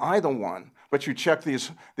 why am I the one? But you check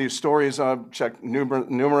these stories, check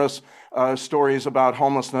numerous stories about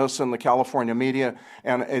homelessness in the California media,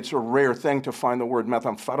 and it's a rare thing to find the word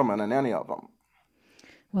methamphetamine in any of them.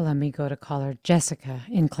 Well, let me go to caller Jessica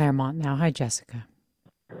in Claremont now. Hi, Jessica.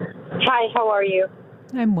 Hi, how are you?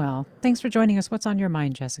 I'm well. Thanks for joining us. What's on your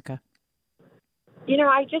mind, Jessica? You know,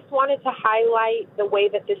 I just wanted to highlight the way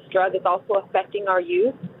that this drug is also affecting our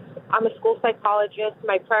youth. I'm a school psychologist.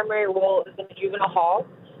 My primary role is in the juvenile hall,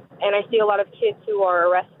 and I see a lot of kids who are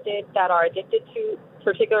arrested that are addicted to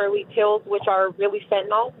particularly pills, which are really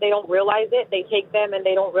fentanyl. They don't realize it. They take them and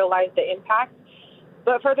they don't realize the impact.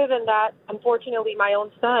 But further than that, unfortunately, my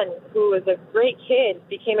own son, who is a great kid,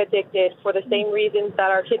 became addicted for the same reasons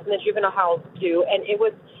that our kids in the juvenile halls do. And it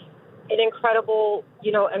was an incredible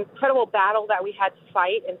battle that we had to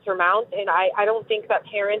fight and surmount. And I don't think that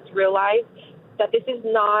parents realize that this is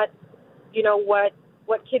not,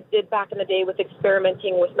 what kids did back in the day with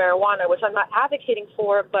experimenting with marijuana, which I'm not advocating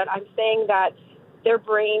for, but I'm saying that their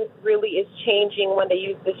brain really is changing when they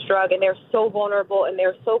use this drug, and they're so vulnerable and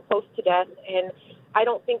they're so close to death. And I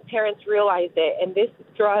don't think parents realize it. And this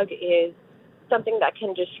drug is something that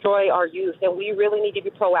can destroy our youth, and we really need to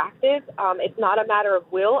be proactive. It's not a matter of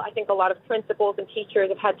will. I think a lot of principals and teachers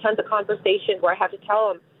have had tons of conversations where I have to tell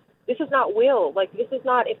them, this is not will. Like, this is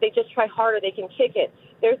not, if they just try harder, they can kick it.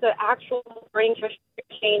 There's an actual brain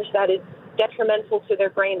change that is detrimental to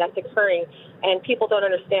their brain that's occurring, and people don't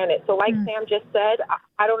understand it. So like Sam just said,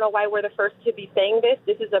 I don't know why we're the first to be saying this.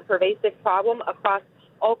 This is a pervasive problem across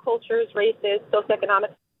all cultures, races,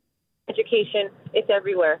 socioeconomic, education. It's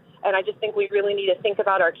everywhere. And I just think we really need to think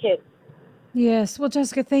about our kids. Yes. Well,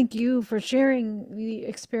 Jessica, thank you for sharing the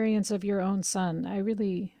experience of your own son. I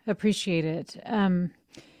really appreciate it.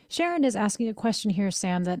 Sharon is asking a question here,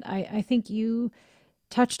 Sam, that I think you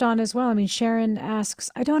touched on as well. I mean, Sharon asks,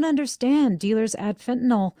 I don't understand. Dealers add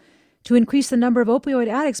fentanyl to increase the number of opioid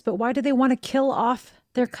addicts, but why do they want to kill off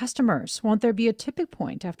their customers? Won't there be a tipping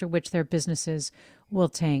point after which their businesses will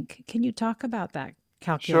tank? Can you talk about that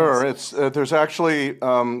calculus? Sure. There's actually,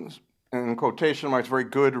 in quotation marks, very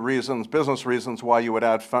good reasons, business reasons why you would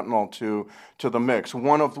add fentanyl to the mix.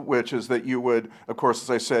 One of which is that you would, of course, as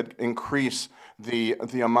I said, increase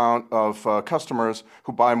the amount of customers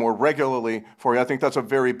who buy more regularly for you. I think that's a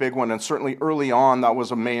very big one, and certainly early on that was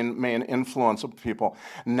a main influence of people.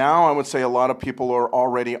 Now I would say a lot of people are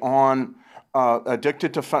already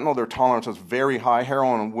addicted to fentanyl. Their tolerance is very high.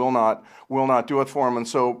 Heroin will not do it for them, and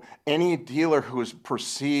so any dealer who's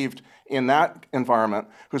perceived in that environment,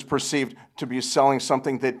 who's perceived to be selling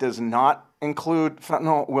something that does not include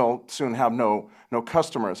fentanyl, will soon have no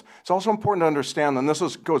customers. It's also important to understand, and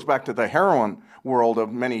this goes back to the heroin world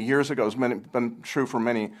of many years ago. It's been true for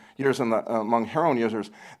many years among heroin users,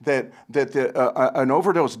 that an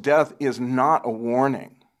overdose death is not a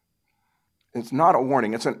warning. It's not a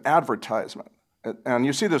warning. It's an advertisement. And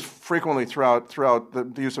you see this frequently throughout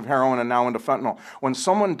the use of heroin and now into fentanyl. When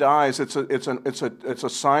someone dies, it's a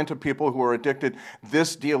sign to people who are addicted.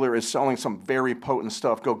 This dealer is selling some very potent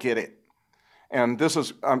stuff. Go get it. And this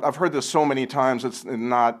is, I've heard this so many times, it's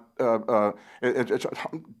not, it's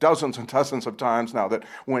dozens and dozens of times now, that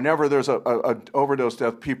whenever there's a overdose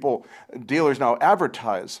death, dealers now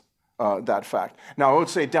advertise that fact. Now, I would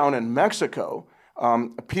say down in Mexico,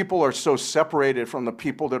 people are so separated from the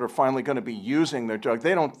people that are finally going to be using their drug.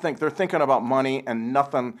 They're thinking about money and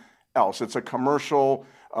nothing else. It's a commercial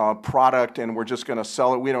product, and we're just going to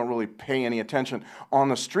sell it. We don't really pay any attention. On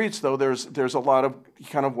the streets, though, there's a lot of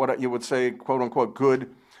kind of what you would say, quote unquote,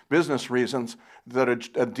 good business reasons that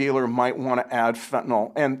a dealer might want to add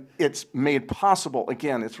fentanyl. And it's made possible,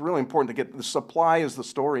 again, it's really important to get, the supply is the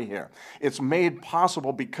story here. It's made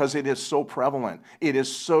possible because it is so prevalent. It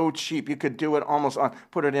is so cheap. You could do it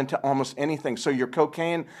put it into almost anything. So your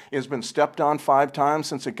cocaine has been stepped on 5 times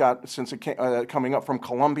since it came coming up from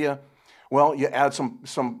Colombia. Well, you add some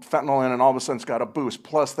fentanyl in, and all of a sudden it's got a boost.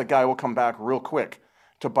 Plus, the guy will come back real quick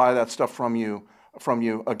to buy that stuff from you.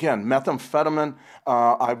 Again, methamphetamine,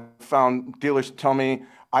 I've found dealers tell me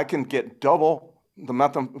I can get double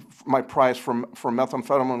my price for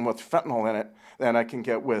methamphetamine with fentanyl in it than I can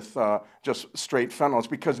get with just straight fentanyl. It's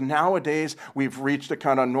because nowadays we've reached a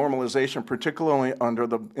kind of normalization, particularly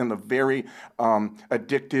in the very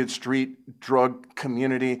addicted street drug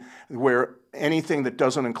community, where anything that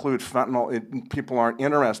doesn't include fentanyl, people aren't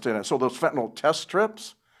interested in it. So those fentanyl test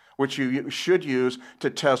strips, which you should use to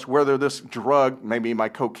test whether this drug, maybe my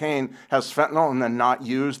cocaine, has fentanyl and then not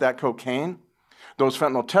use that cocaine. Those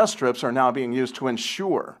fentanyl test strips are now being used to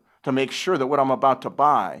make sure that what I'm about to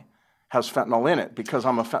buy has fentanyl in it, because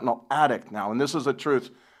I'm a fentanyl addict now. And this is the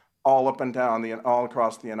truth all up and down, all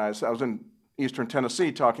across the United States. I was in Eastern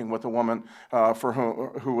Tennessee talking with a woman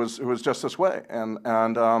who was just this way, and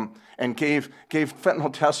gave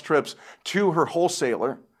fentanyl test strips to her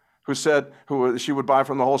wholesaler, who said she would buy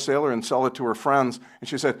from the wholesaler and sell it to her friends. And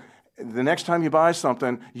she said, the next time you buy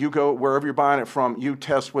something, you go wherever you're buying it from, you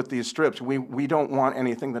test with these strips. We don't want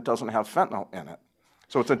anything that doesn't have fentanyl in it.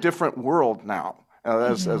 So it's a different world now,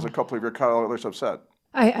 as a couple of your callers have said.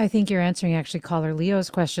 I think you're answering actually caller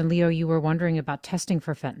Leo's question. Leo, you were wondering about testing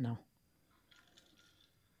for fentanyl.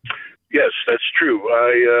 Yes, that's true.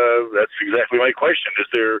 That's exactly my question. Is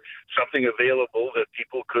there something available that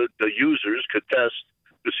the users could test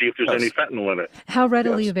to see if there's any fentanyl in it? How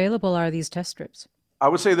readily available are these test strips? I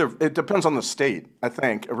would say it depends on the state, I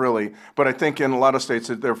think, really. But I think in a lot of states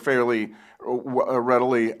they're fairly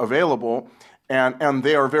readily available. And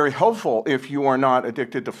they are very helpful if you are not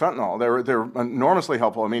addicted to fentanyl. They're enormously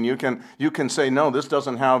helpful. I mean, you can say, no, this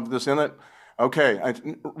doesn't have this in it. Okay, I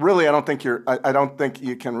don't think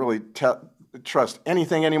you can really trust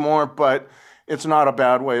anything anymore, but it's not a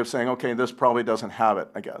bad way of saying, okay, this probably doesn't have it,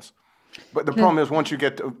 I guess. But the problem is, once you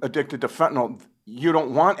get addicted to fentanyl, you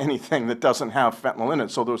don't want anything that doesn't have fentanyl in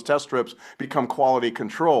it. So those test strips become quality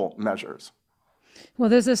control measures. Well,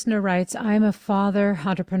 this listener writes, I'm a father,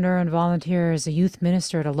 entrepreneur, and volunteer as a youth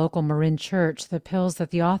minister at a local Marin church. The pills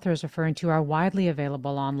that the author is referring to are widely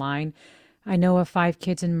available online. I know of 5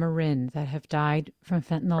 kids in Marin that have died from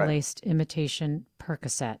fentanyl-laced imitation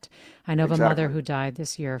Percocet. I know of a mother who died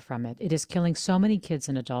this year from it. It is killing so many kids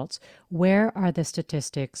and adults. Where are the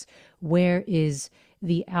statistics? Where is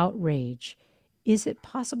the outrage? Is it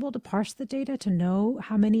possible to parse the data to know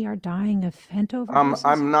how many are dying of fent overdoses?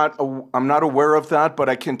 I'm not aware of that, but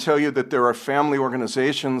I can tell you that there are family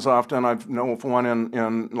organizations. Often, I know of one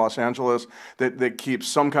in Los Angeles that keeps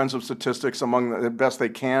some kinds of statistics among the best they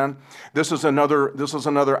can. This is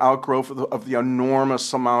another outgrowth of the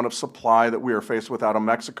enormous amount of supply that we are faced with out of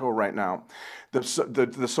Mexico right now.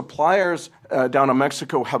 The suppliers down in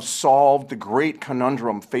Mexico have solved the great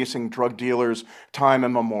conundrum facing drug dealers time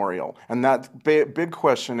immemorial. And that big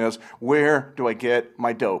question is, where do I get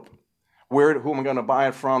my dope? Who am I going to buy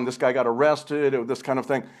it from? This guy got arrested, or this kind of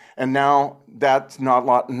thing. And now that's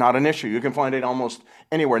not an issue. You can find it almost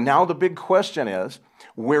anywhere. Now the big question is,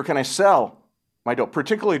 where can I sell my dope?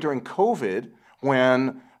 Particularly during COVID,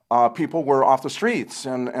 when people were off the streets.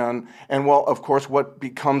 And well, of course, what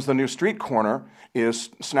becomes the new street corner is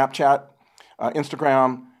Snapchat,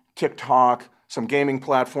 Instagram, TikTok, some gaming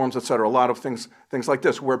platforms, et cetera. A lot of things like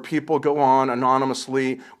this, where people go on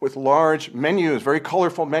anonymously with large menus, very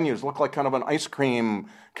colorful menus, look like kind of an ice cream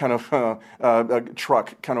kind of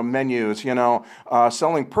truck kind of menus,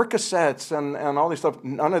 selling Percocets and all these stuff.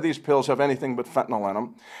 None of these pills have anything but fentanyl in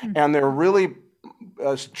them. Mm-hmm. And they're really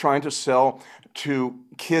trying to sell to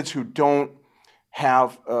kids who don't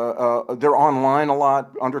have, they're online a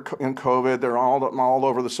lot in COVID. They're all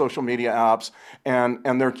over the social media apps, and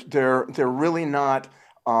they're really not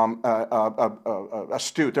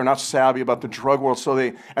astute. They're not savvy about the drug world. So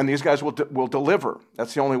these guys will deliver.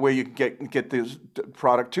 That's the only way you can get this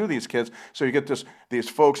product to these kids. So you get these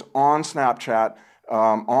folks on Snapchat,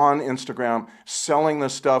 on Instagram, selling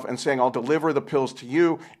this stuff and saying, I'll deliver the pills to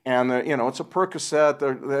you. And, it's a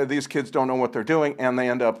Percocet. These kids don't know what they're doing, and they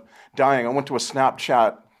end up dying. I went to a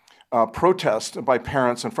Snapchat protest by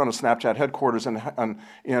parents in front of Snapchat headquarters in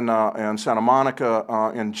Santa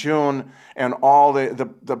Monica in June. And all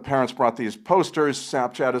the parents brought these posters.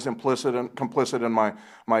 Snapchat is complicit in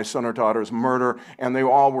my son or daughter's murder. And they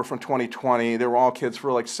all were from 2020. They were all kids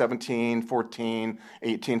for like 17, 14,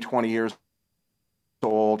 18, 20 years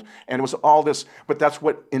old, and it was all this, but that's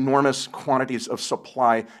what enormous quantities of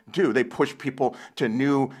supply do. They push people to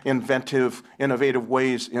new, innovative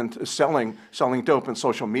ways in selling dope in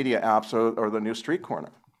social media apps or the new street corner.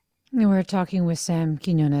 We're talking with Sam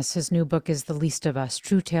Quinones. His new book is The Least of Us,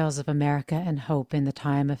 True Tales of America and Hope in the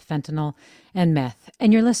Time of Fentanyl and Meth.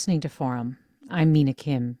 And you're listening to Forum. I'm Mina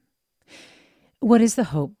Kim. What is the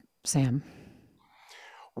hope, Sam?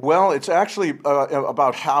 Well, it's actually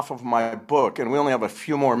about half of my book, and we only have a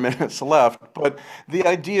few more minutes left. But the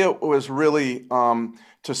idea was really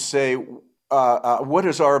to say, what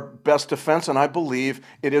is our best defense? And I believe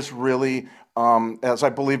it is really, as I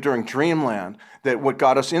believe during Dreamland, that what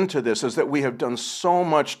got us into this is that we have done so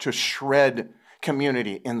much to shred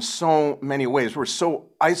community in so many ways. We're so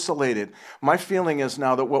isolated. My feeling is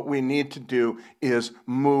now that what we need to do is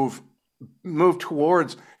move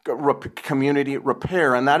towards community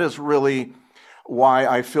repair. And that is really why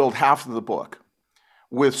I filled half of the book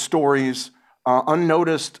with stories,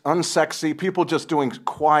 unnoticed, unsexy, people just doing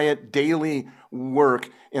quiet daily work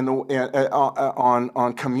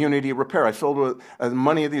on community repair. I filled with as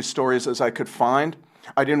many of these stories as I could find.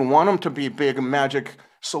 I didn't want them to be big magic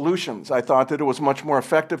solutions. I thought that it was much more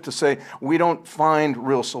effective to say we don't find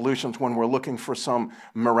real solutions when we're looking for some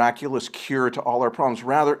miraculous cure to all our problems.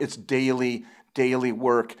 Rather, it's daily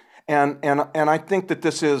work, and I think that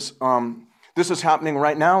this is happening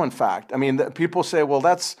right now. In fact, I mean, people say, well,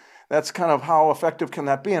 that's kind of how effective can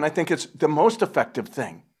that be? And I think it's the most effective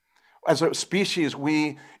thing. As a species,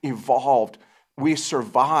 we evolved, we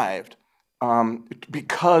survived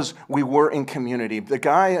because we were in community. The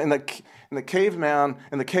guy in the caveman,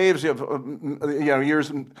 in the caves of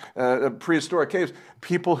years prehistoric caves,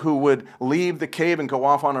 people who would leave the cave and go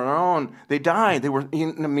off on their own, they died. They were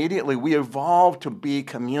eaten immediately. We evolved to be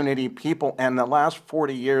community people, and the last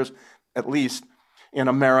 40 years, at least in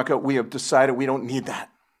America, we have decided we don't need that.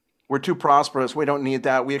 We're too prosperous. We don't need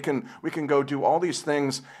that. We can go do all these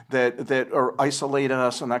things that are isolate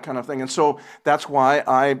us and that kind of thing. And so that's why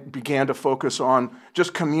I began to focus on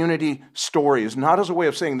just community stories, not as a way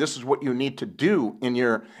of saying this is what you need to do in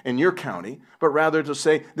your county, but rather to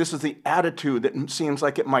say this is the attitude that seems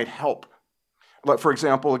like it might help. Like, for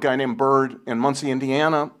example, a guy named Bird in Muncie,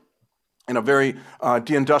 Indiana, in a very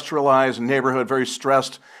deindustrialized neighborhood, very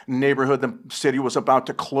stressed neighborhood. The city was about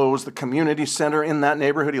to close the community center in that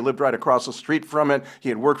neighborhood. He lived right across the street from it. He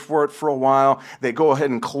had worked for it for a while. They go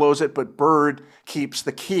ahead and close it, but Bird keeps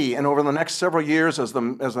the key. And over the next several years, as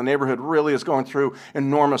the neighborhood really is going through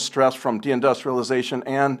enormous stress from deindustrialization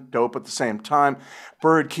and dope at the same time,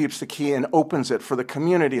 Bird keeps the key and opens it for the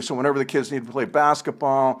community. So whenever the kids need to play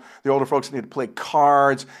basketball, the older folks need to play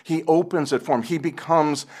cards, he opens it for them. He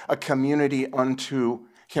becomes a community unto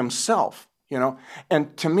himself,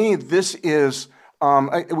 And to me, this is,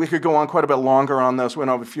 we could go on quite a bit longer on this. We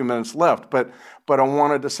don't have a few minutes left, but I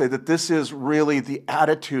wanted to say that this is really the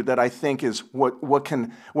attitude that I think is what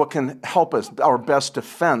can help us. Our best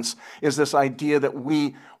defense is this idea that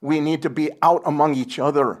we need to be out among each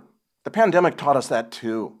other. The pandemic taught us that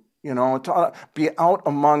too. It taught be out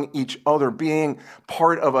among each other, being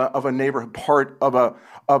part of a neighborhood, part of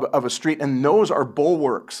a street, and those are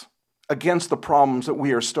bulwarks against the problems that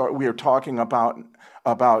we are talking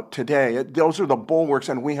about today. Those are the bulwarks,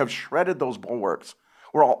 and we have shredded those bulwarks.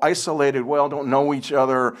 We're all isolated. We all don't know each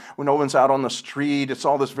other. No one's out on the street. It's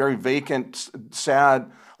all this very vacant,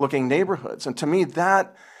 sad-looking neighborhoods. And to me,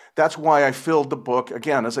 that's why I filled the book,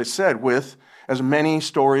 again, as I said, with as many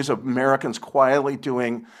stories of Americans quietly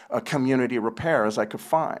doing community repair as I could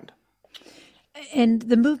find. And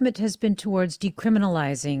the movement has been towards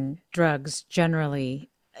decriminalizing drugs generally.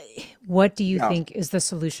 What do you think is the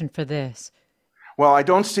solution for this? Well, I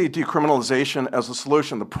don't see decriminalization as a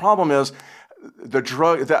solution. The problem is the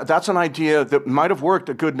drug, that's an idea that might have worked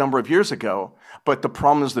a good number of years ago, but the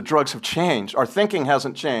problem is the drugs have changed. Our thinking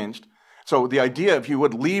hasn't changed. So the idea, if you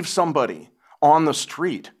would leave somebody on the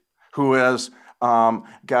street who has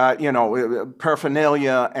got,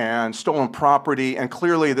 paraphernalia and stolen property, and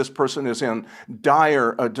clearly this person is in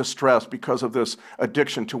dire distress because of this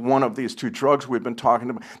addiction to one of these two drugs we've been talking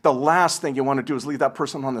about. The last thing you want to do is leave that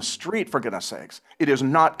person on the street, for goodness sakes. It is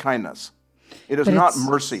not kindness. It is not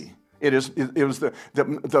mercy. It was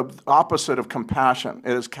the opposite of compassion.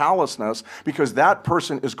 It is callousness, because that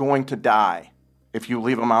person is going to die if you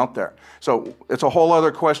leave them out there. So it's a whole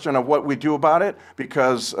other question of what we do about it,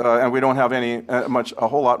 because, and we don't have a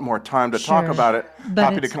whole lot more time to talk about it.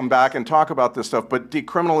 Happy to come back and talk about this stuff. But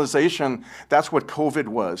decriminalization, that's what COVID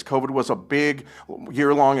was. COVID was a big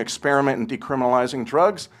year-long experiment in decriminalizing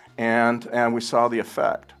drugs, and we saw the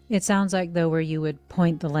effect. It sounds like, though, where you would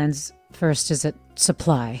point the lens first is at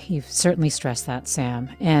supply. You've certainly stressed that, Sam,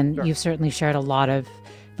 and You've certainly shared a lot of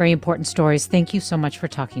very important stories. Thank you so much for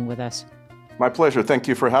talking with us. My pleasure. Thank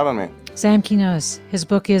you for having me. Sam Quinones. His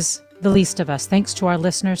book is The Least of Us. Thanks to our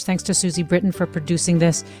listeners. Thanks to Susie Britton for producing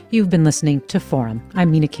this. You've been listening to Forum.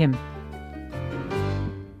 I'm Mina Kim.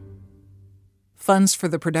 Funds for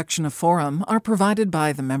the production of Forum are provided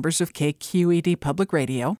by the members of KQED Public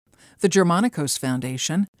Radio, the Germanicos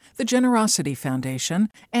Foundation, the Generosity Foundation,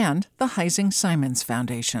 and the Heising-Simons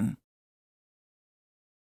Foundation.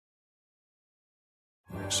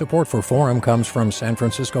 Support for Forum comes from San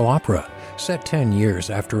Francisco Opera. Set 10 years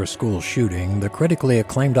after a school shooting, the critically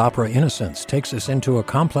acclaimed opera Innocence takes us into a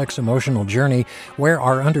complex emotional journey where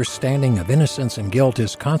our understanding of innocence and guilt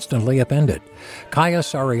is constantly upended. Kaya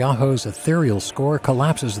Sariaho's ethereal score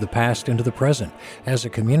collapses the past into the present as a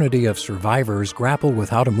community of survivors grapple with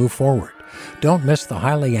how to move forward. Don't miss the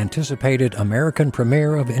highly anticipated American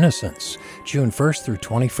premiere of Innocence, June 1st through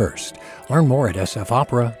 21st. Learn more at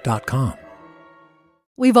sfopera.com.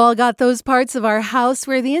 We've all got those parts of our house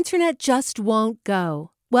where the internet just won't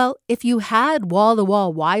go. Well, if you had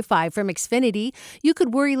wall-to-wall Wi-Fi from Xfinity, you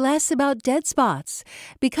could worry less about dead spots.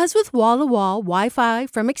 Because with wall-to-wall Wi-Fi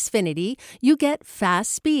from Xfinity, you get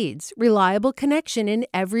fast speeds, reliable connection in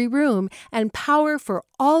every room, and power for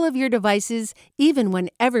all of your devices, even when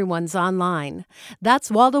everyone's online.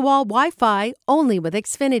 That's wall-to-wall Wi-Fi only with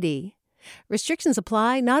Xfinity. Restrictions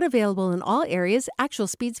apply, not available in all areas. Actual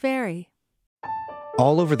speeds vary.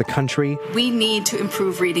 All over the country, we need to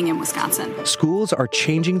improve reading in Wisconsin. Schools are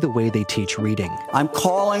changing the way they teach reading. I'm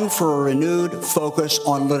calling for a renewed focus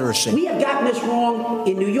on literacy. We have gotten this wrong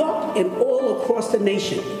in New York and all across the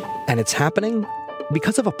nation. And it's happening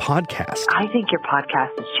because of a podcast. I think your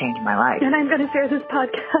podcast has changed my life. And I'm going to share this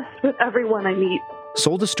podcast with everyone I meet.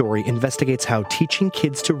 Sold a Story investigates how teaching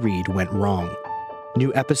kids to read went wrong.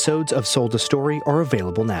 New episodes of Sold a Story are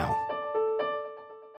available now.